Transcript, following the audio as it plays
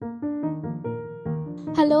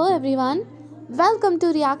Hello everyone, welcome to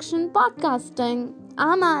Reaction Podcasting.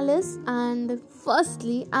 I'm Alice, and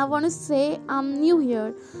firstly, I want to say I'm new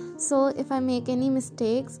here, so if I make any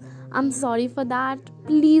mistakes, I'm sorry for that.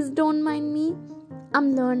 Please don't mind me.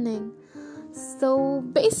 I'm learning. So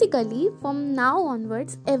basically, from now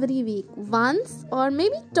onwards, every week, once or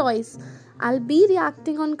maybe twice, I'll be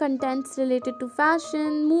reacting on contents related to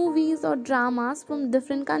fashion, movies, or dramas from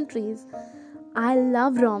different countries. I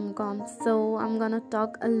love rom-coms, so I'm gonna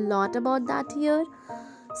talk a lot about that here.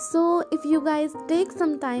 So, if you guys take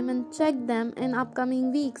some time and check them in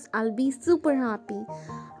upcoming weeks, I'll be super happy.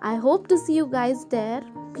 I hope to see you guys there.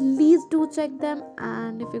 Please do check them,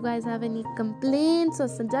 and if you guys have any complaints or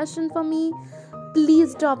suggestion for me,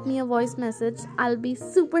 please drop me a voice message. I'll be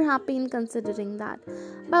super happy in considering that.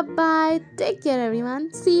 Bye bye. Take care,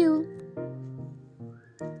 everyone. See you.